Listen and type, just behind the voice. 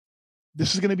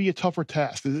this is going to be a tougher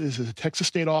task. This is a Texas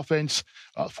State offense.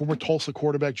 Former Tulsa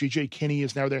quarterback J.J. Kinney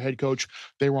is now their head coach.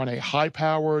 They run a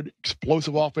high-powered,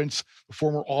 explosive offense. The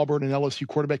former Auburn and LSU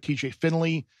quarterback T.J.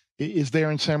 Finley is there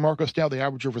in San Marcos now. They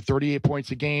average over 38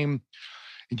 points a game.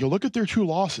 And you look at their two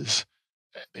losses.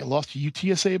 They lost to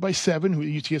UTSA by 7, who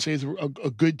UTSA is a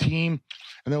good team,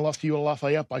 and they lost to UL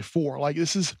Lafayette by 4. Like,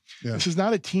 this is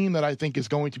not a team that I think is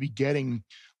going to be getting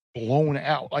blown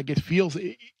out. Like, it feels,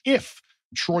 if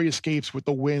Troy escapes with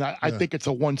the win, I think it's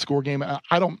a one-score game.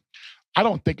 I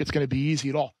don't think it's going to be easy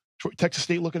at all. Texas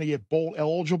State looking to get bowl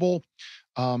eligible.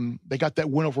 They got that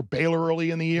win over Baylor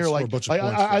early in the year.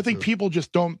 I think people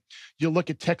just don't. You look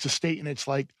at Texas State and it's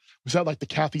like, was that like the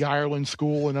Kathy Ireland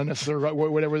school and unnecessary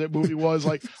whatever that movie was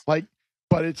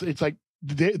but it's like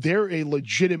they're a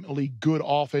legitimately good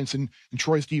offense, and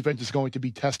Troy's defense is going to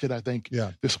be tested, I think,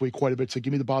 this week quite a bit. So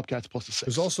give me the Bobcats plus the 6.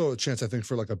 There's also a chance, I think,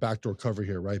 for like a backdoor cover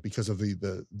here, right? Because of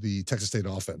the Texas State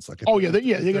offense. Like, they're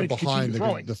going to behind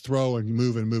the throw and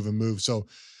move. So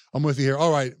I'm with you here.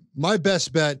 All right, my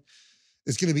best bet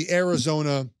is going to be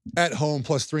Arizona at home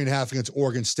plus 3.5 against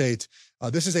Oregon State.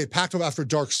 This is a Pac-12 After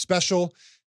Dark special.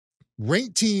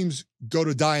 Ranked teams go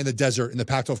to die in the desert in the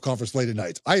Pac-12 Conference late at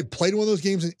night. I played one of those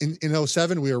games in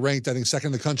 2007. We were ranked, I think, second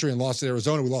in the country and lost to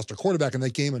Arizona. We lost our quarterback in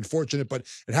that game. Unfortunate, but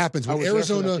it happens.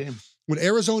 When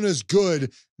Arizona is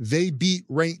good, they beat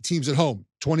ranked teams at home.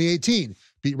 2018,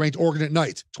 beat ranked Oregon at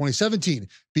night. 2017,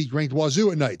 beat ranked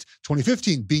Wazoo at night.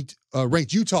 2015, beat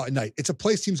ranked Utah at night. It's a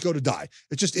place teams go to die.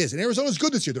 It just is. And Arizona's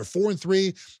good this year. They're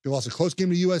 4-3. They lost a close game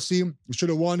to USC. We should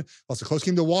have won. Lost a close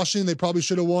game to Washington. They probably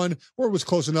should have won, or it was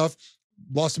close enough.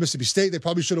 Lost to Mississippi State. They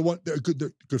probably should have won. They're a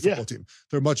good football team.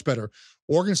 They're much better.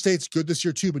 Oregon State's good this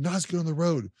year too, but not as good on the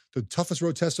road. The toughest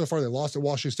road test so far, they lost at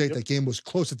Washington State. That game was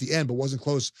close at the end, but wasn't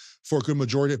close for a good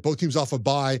majority. Both teams off a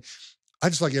bye. I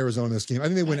just like Arizona in this game. I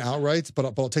think they win outright, but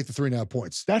I'll take the 3.5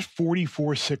 points. That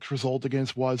 44-6 result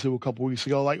against Wazoo a couple weeks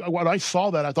ago, like when I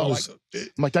saw that, I thought,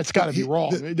 that's got to be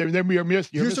wrong.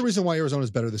 Here's the reason why Arizona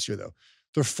is better this year, though.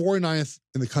 They're 49th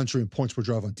in the country in points per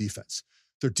drive on defense.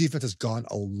 Their defense has gone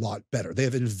a lot better. They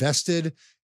have invested.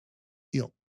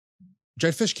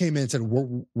 Jay Fish came in and said,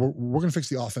 "We're going to fix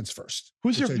the offense first."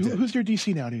 Who's their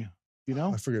DC now? Do you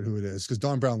know? I forget who it is because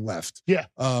Don Brown left. Yeah.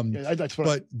 That's what.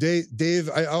 But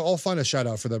Dave, I'll find a shout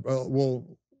out for them.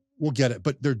 We'll get it.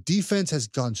 But their defense has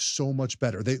gone so much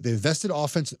better. They invested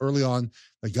offense early on.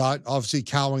 They got obviously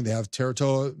Cowing. They have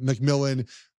Teratoa McMillan.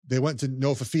 They went to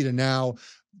Noah Fafita now.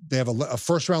 They have a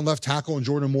first-round left tackle in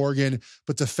Jordan Morgan,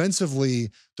 but defensively,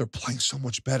 they're playing so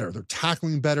much better. They're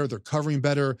tackling better. They're covering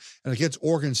better. And against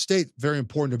Oregon State, very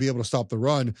important to be able to stop the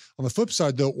run. On the flip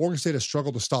side, though, Oregon State has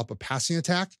struggled to stop a passing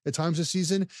attack at times this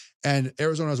season, and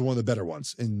Arizona has one of the better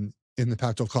ones in the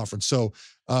Pac-12 Conference. So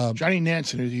Johnny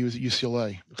Nansen, he was at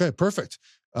UCLA. Okay, perfect.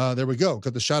 There we go.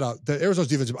 Got the shout-out. The Arizona's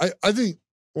defensive. I think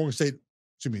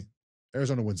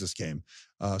Arizona wins this game.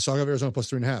 So I'll have Arizona plus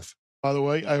 3.5. By the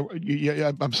way,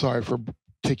 I'm sorry for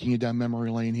taking you down memory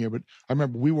lane here, but I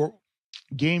remember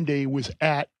game day was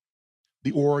at the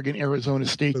Oregon-Arizona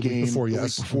State game before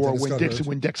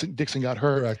when Dixon got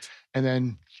hurt. Correct. And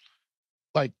then,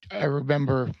 I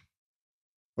remember.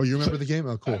 Oh, you remember the game?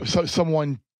 Oh, cool. So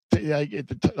someone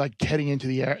heading into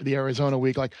the Arizona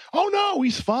week, oh no,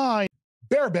 he's fine.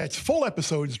 Bear Bets full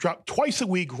episodes drop twice a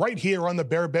week right here on the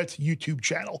Bear Bets YouTube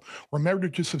channel. Remember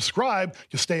to subscribe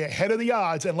to stay ahead of the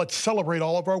odds, and let's celebrate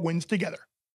all of our wins together.